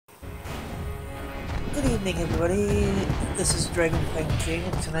Good evening, everybody. This is Dragon Fang King.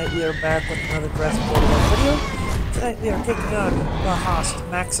 Tonight we are back with another Jurassic World Alive video. Tonight we are taking on the haast,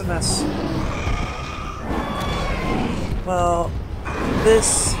 Maximus. Well,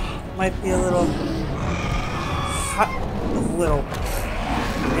 this might be a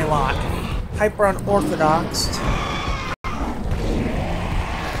lot hyper unorthodox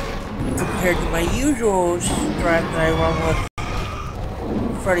compared to my usual strat that I run with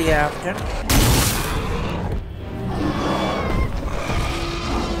Freddy Afton.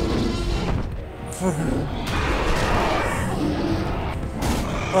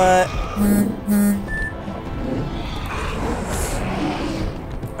 But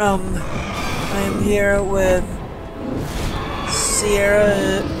I am here with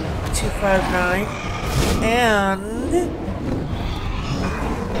Sierra 259 and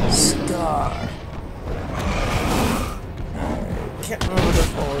Scar. Can't remember the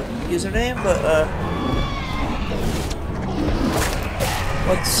full username, but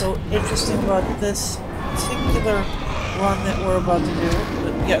what's so interesting about this particular run that we're about to do?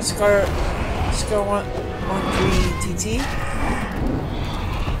 Yeah, Scar 13 TT.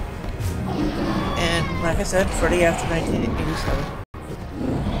 And like I said, Freddy after 1987.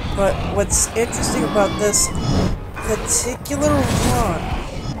 But what's interesting about this particular run,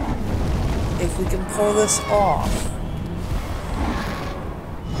 if we can pull this off,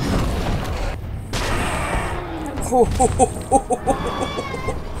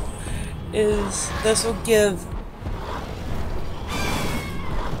 is this will give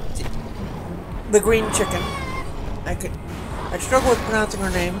the green chicken. I struggle with pronouncing her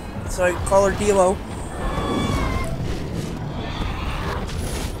name, so I call her Dilo.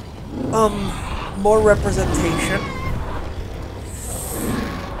 More representation.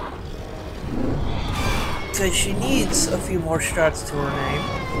 Because she needs a few more strats to her name.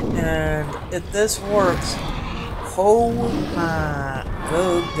 And if this works, oh my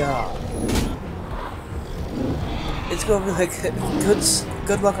good god. It's gonna be like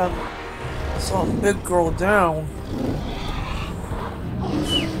good luck on some big girl down.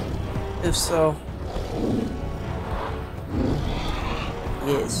 If so.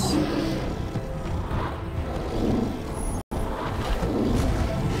 Yes.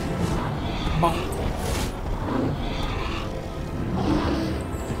 Bonk.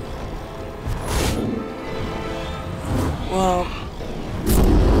 Well,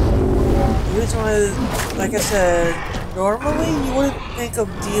 the reason why, like I said, normally you wouldn't think of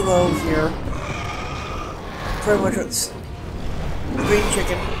D-Lo here. Pretty much it's green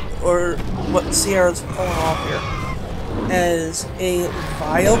chicken, or what Sierra's pulling off here, as a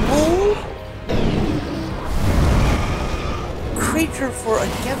viable creature for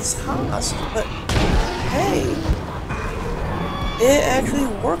against haast, but hey, it actually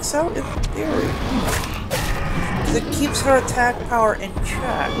works out in theory. It keeps her attack power in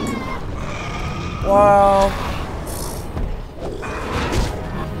check, while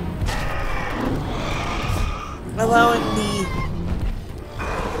allowing the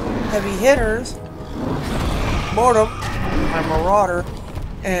heavy hitters, Mortem, my Marauder,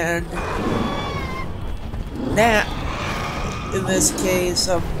 and Nat, in this case,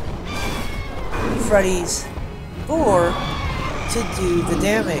 Freddy's Gore, to do the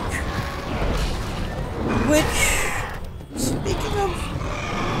damage. Which, speaking of,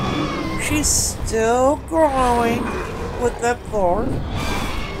 she's still growing with that Thor.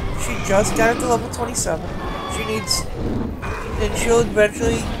 She just got it to level 27. She needs, and she'll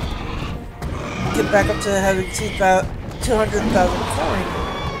eventually get back up to having 200,000 coin.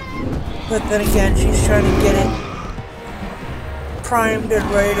 But then again, she's trying to get it primed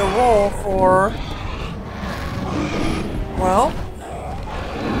and ready to roll for, well,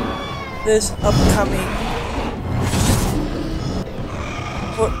 this upcoming,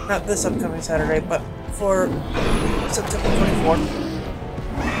 not this upcoming Saturday, but for September 24th,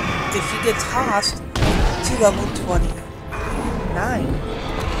 if she gets haast to level 29.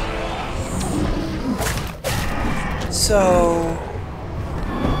 So,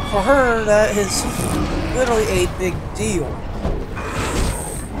 for her, that is literally a big deal.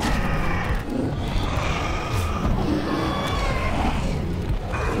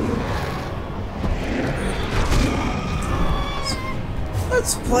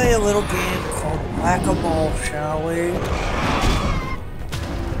 Let's play a little game called Whack-A-Mole, shall we?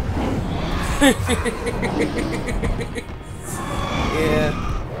 Yeah.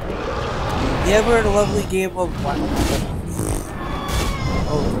 You ever had a lovely game of Whack-A-Mole?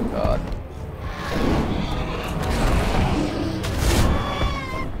 Oh my god.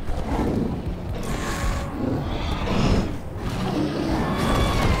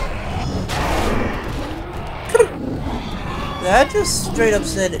 That just straight up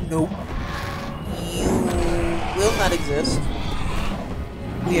said, nope. You will not exist.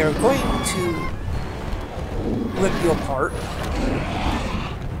 We are going to rip you apart.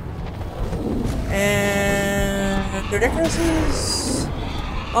 And Ludicrous is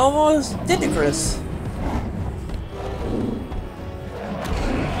almost Didicrous.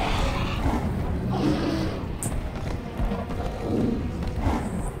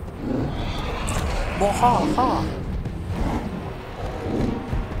 Wahaha.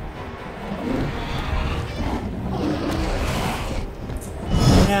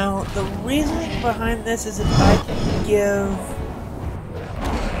 Now, the reasoning behind this is if I can give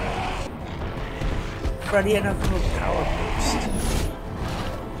Freddy enough of a power boost.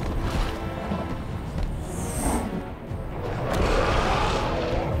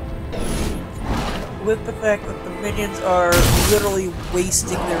 With the fact that the minions are literally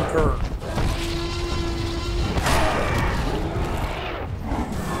wasting their turn.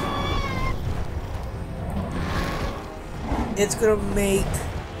 It's gonna make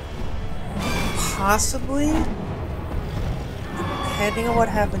possibly, depending on what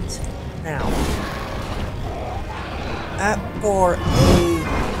happens now, for a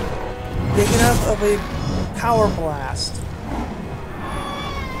big enough of a power blast.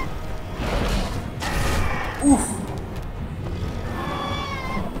 Oof.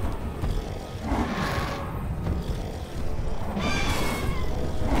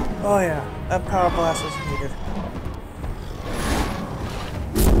 Oh yeah, that power blast was needed.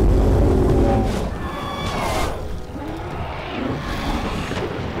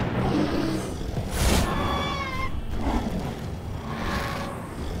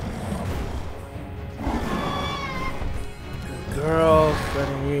 Girl,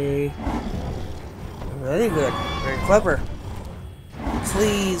 Freddy. Very good. Very clever.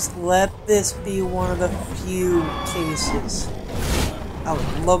 Please let this be one of the few cases. I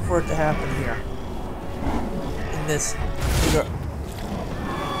would love for it to happen here. In this.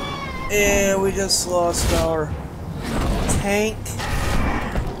 And we just lost our tank.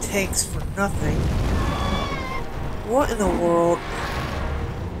 Tanks for nothing. What in the world?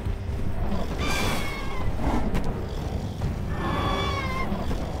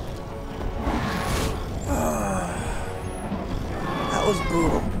 That was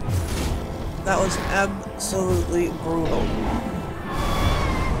brutal. That was absolutely brutal.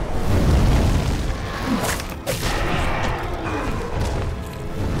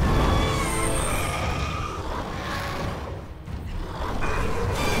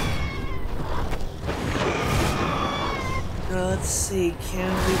 Now let's see,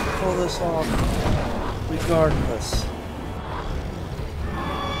 can we pull this off regardless?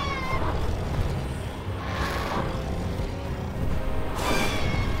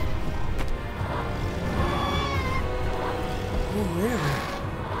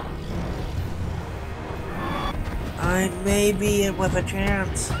 I may be in with a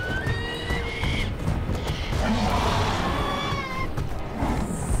chance.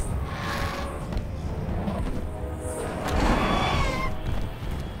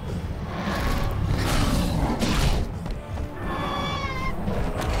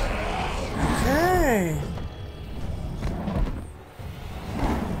 Okay.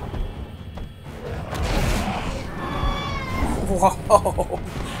 Whoa,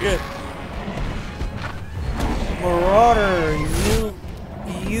 shit. Marauder, you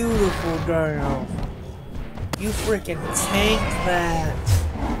beautiful dino. You freaking tank that.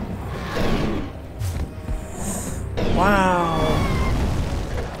 Wow.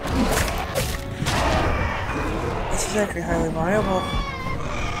 This is actually highly viable.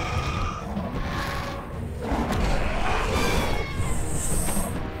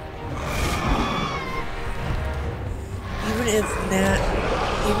 Even if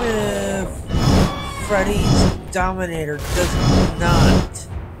Freddy's Dominator does not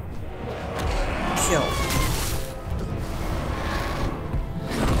kill.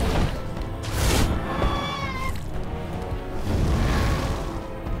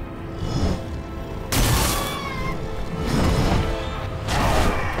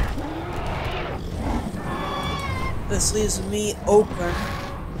 This leaves me open.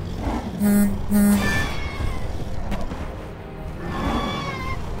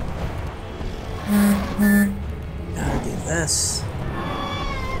 Gotta do this.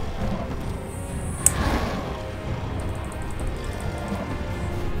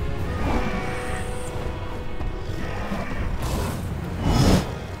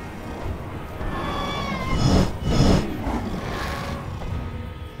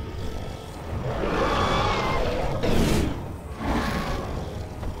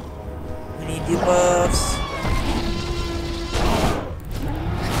 We need debuffs.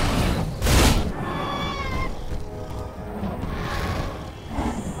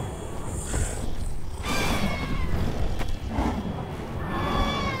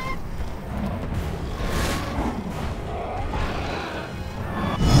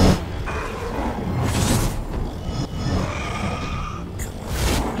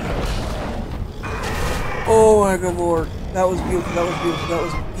 good lord. That was beautiful. That was beautiful. That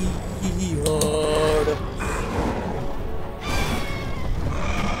was hard.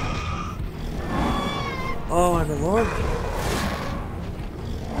 Oh my good lord.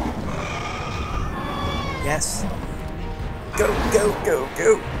 Yes. Go, go, go,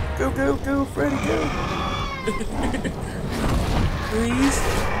 go. Go, go, go, Freddy, go. Please?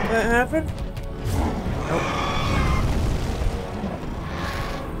 That happen? Nope.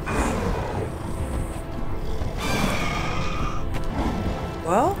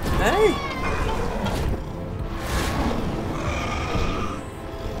 Well, hey.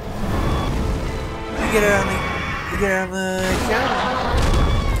 You get it on the counter.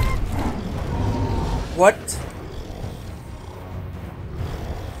 What?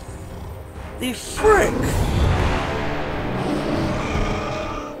 The frick?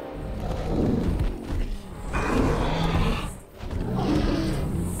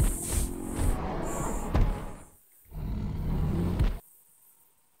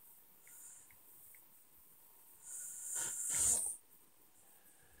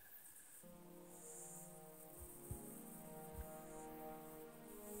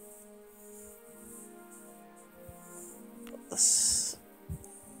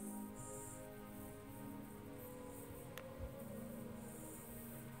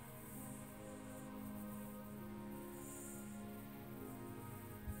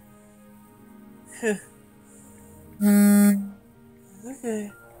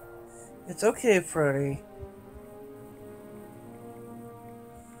 Okay. It's okay, Freddy.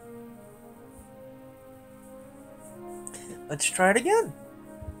 Let's try it again.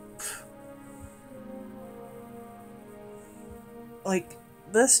 Like,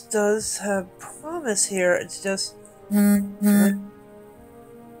 this does have promise here, it's just... like,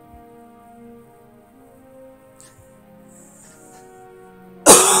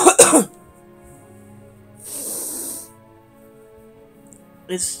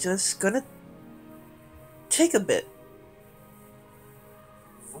 it's just gonna take a bit.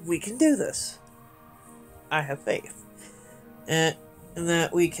 We can do this. I have faith. And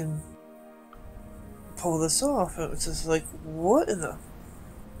that we can pull this off. It's just like, what in the...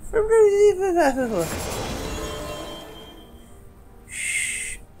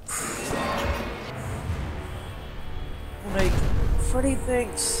 Shh. Like, Freddy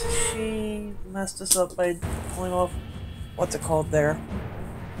thinks she messed us up by pulling off what's it called there.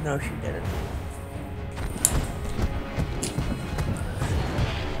 No, she didn't.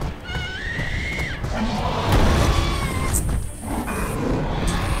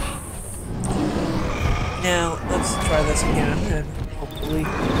 Now, let's try this again, and hopefully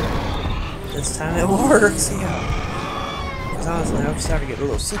this time it works, yeah. Because honestly, I'm starting to get a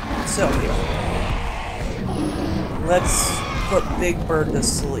little sick myself here. Let's put Big Bird to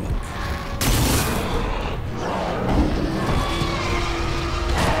sleep.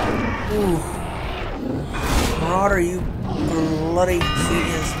 Ooh. Marauder, you bloody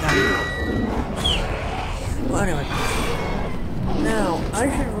genius now. Well, anyway. Now, I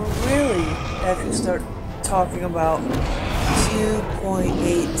should really actually start talking about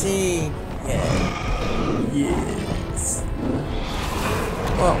 2.18. Yeah. Yes.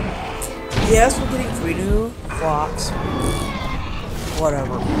 Well, yes, we're getting 3 new clocks.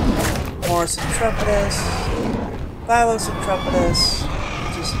 Whatever. Morris Intrepidus, Phyllos Intrepidus,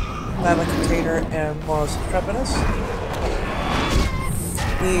 which is Lava Container and Morris Intrepidus.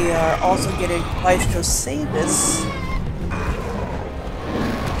 We are also getting Lystro Sabis.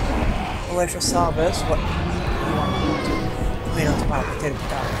 Lystro Sabis, what you want to tomato, potato,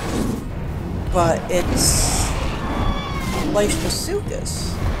 potato. But it's Lystro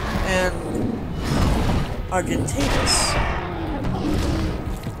Sucus and Argentinus.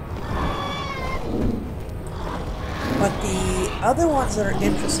 But the other ones that are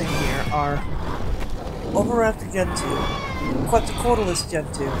interesting here are Oviraptor Gen 2, Quetzalcoatlus Gen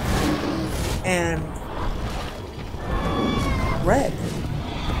 2, and Red.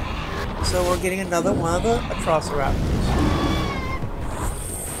 So we're getting another one of the Atrociraptors.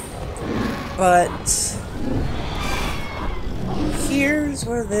 But here's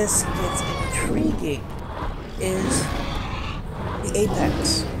where this gets intriguing, is the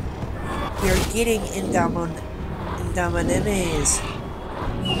apex. We're getting Indominimes.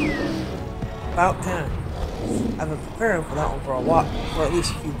 About time. I've been preparing for that one for a while, for at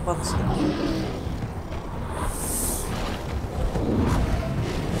least a few months now.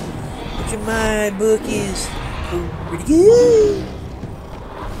 Which in my book is pretty good.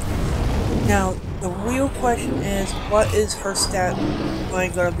 Now, the real question is, what is her stat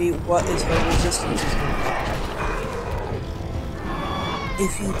line going to be? What is her resistance going to be?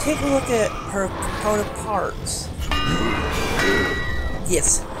 If you take a look at her component parts,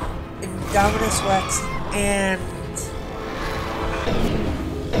 Yes. Indominus Rex and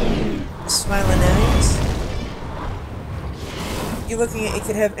Smiling Enemies. You're looking at it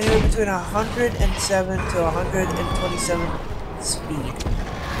could have anywhere between 107 to 127 speed.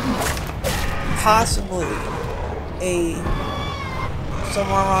 Possibly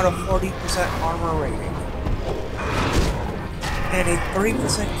somewhere around a 40% armor rating. And a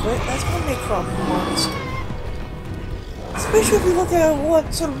 3% crit, that's gonna make for a monster. Especially if you look at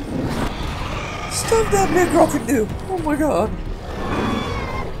what sort of stuff that big girl can do. Oh my god.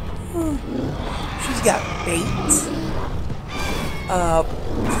 She's got bait.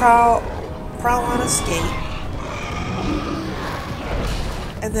 Prowl on escape.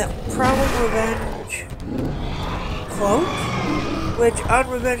 And that Prowling Revenge cloak, which on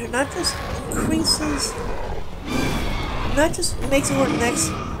Revenge not just increases, not just makes it work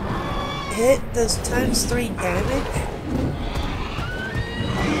next hit, does ×3 damage,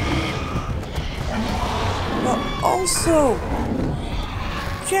 but also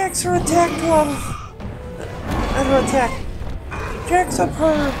jacks her attack to not her attack, jacks up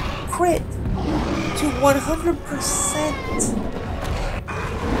her crit to 100%.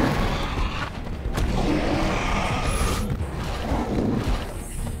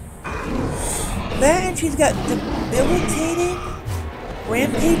 That, and she's got debilitating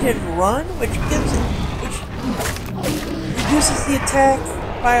rampage and run, which reduces the attack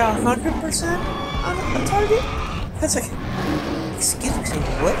by 100% on a target. That's like, excuse me, say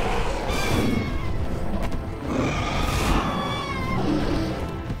what?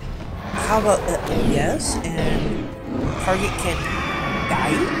 How about yes, and target can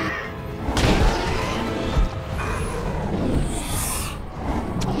die?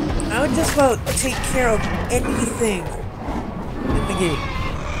 I would just about take care of anything in the game.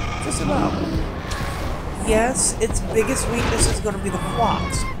 Just about. Yes, its biggest weakness is going to be the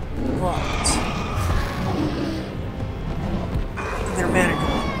clocks, but they're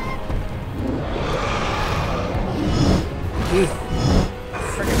manageable.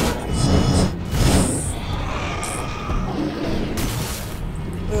 Friggin' hurt these things.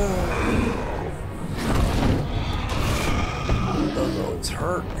 Those always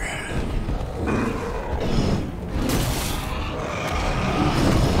hurt.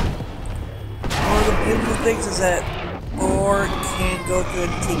 One of the beautiful things is that Thor can go through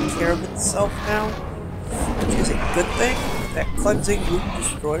and take care of itself now, which is a good thing. That cleansing loop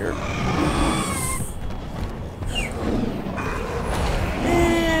destroyer.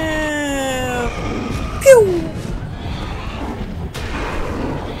 And pew!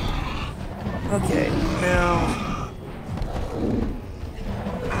 Okay, now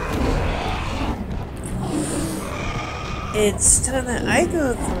it's time that I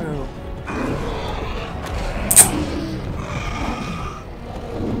go through.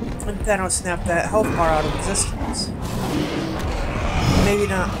 And Thanos snapped that health bar out of existence. Maybe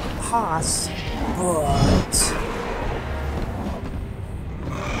not haast, but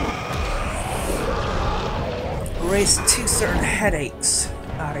erase 2 certain headaches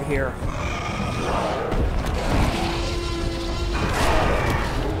out of here.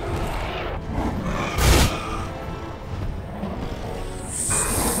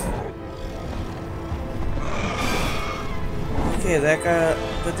 Okay, that got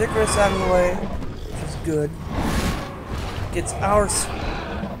the Dickerus out of the way, which is good. Gets ours.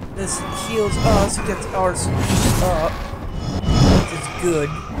 This heals us, gets ours up, which is good.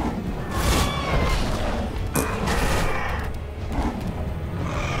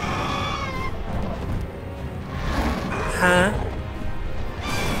 Huh?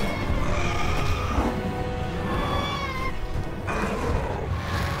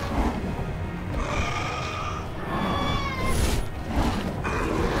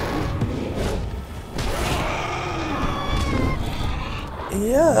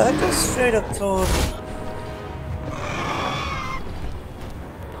 Yeah, I just straight up told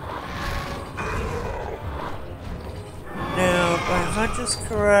now, if my hunch is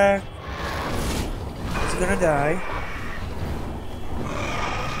correct, he's gonna die.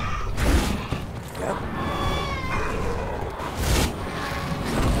 Yep.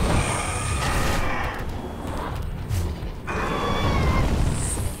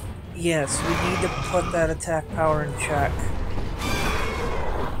 Yes, we need to put that attack power in check.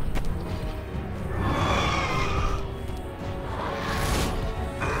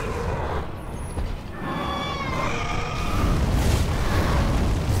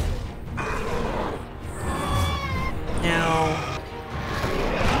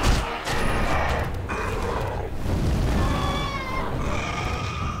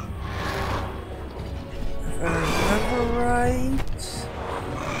 If I remember right,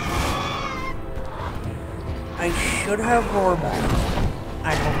 I should have roar back.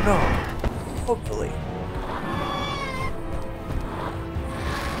 I don't know. Hopefully.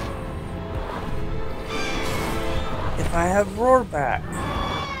 If I have roar back,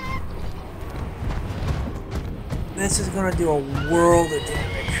 this is gonna do a world of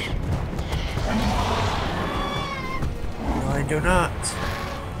damage. No, I do not.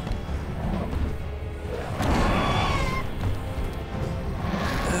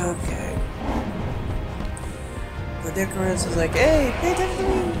 Okay. The Icarus is like, hey, pay attention to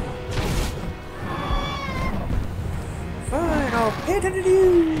me! Fine, I'll pay attention to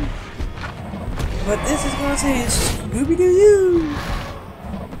you! But this is gonna say, Scooby-Doo-Doo!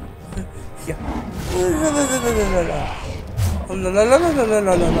 Yeah.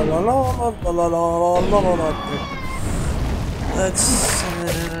 Let's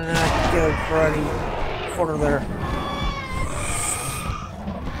not go for any quarter there.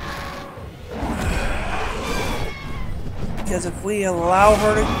 Because if we allow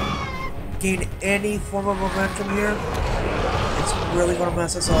her to gain any form of momentum here, it's really going to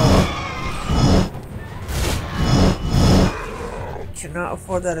mess us all up. Cannot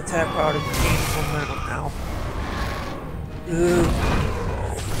afford that attack power to gain momentum now. Ooh.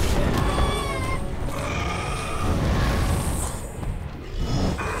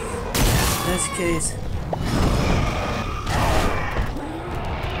 In this case,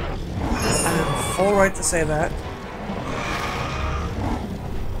 I'm in full right to say that.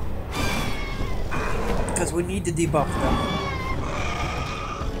 Because we need to debuff them.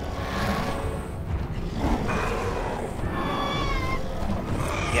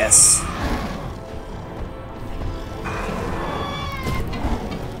 Yes.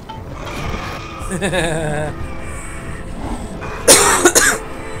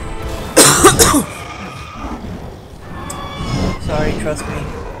 Sorry, trust me,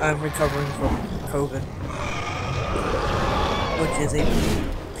 I'm recovering from COVID, which is a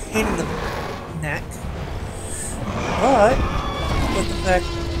pain in the neck. But with the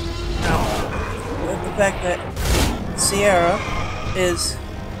fact that Sierra is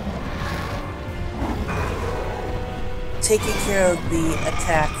taking care of the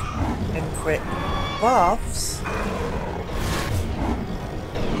attack and crit buffs,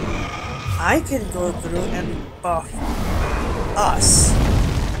 I can go through and buff us.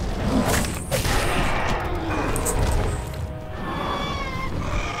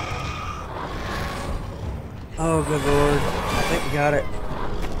 Oh, good lord. I think we got it.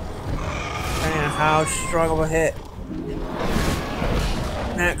 Man, how strong of a hit.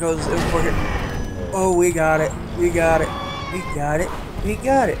 That goes important. Oh, we got it. We got it. We got it. We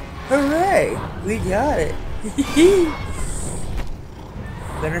got it. Hooray! We got it.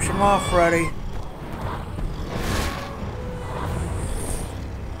 Finish him off, Freddy.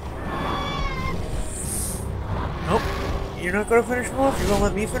 Nope. You're not gonna finish him off? You're gonna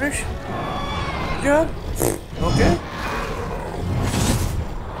let me finish? Good job. Okay.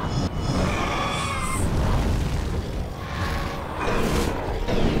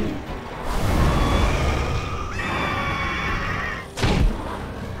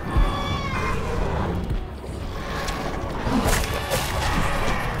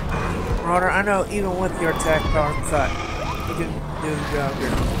 Marauder, I know even with your attack power cut, you can do the job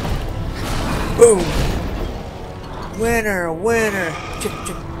here. Boom! Winner, winner!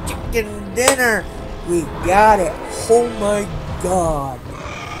 Chicken dinner! We got it! Oh my god!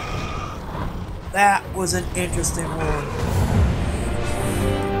 That was an interesting one.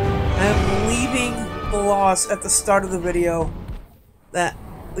 I'm leaving the loss at the start of the video that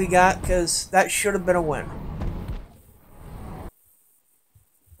we got, because that should have been a win.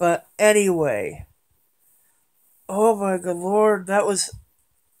 But anyway, oh my good lord, that was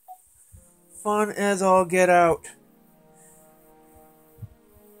fun as all get out.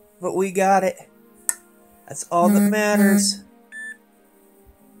 But we got it. That's all that matters.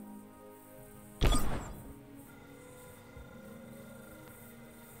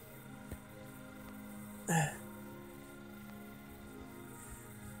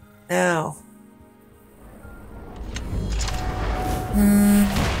 Now.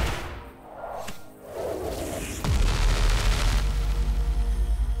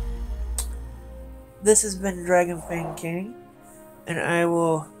 This has been Dragonfang King, and I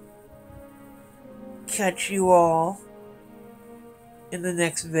will catch you all in the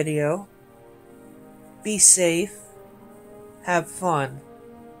next video. Be safe, have fun,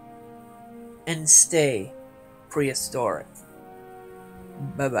 and stay prehistoric.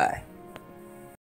 Bye-bye.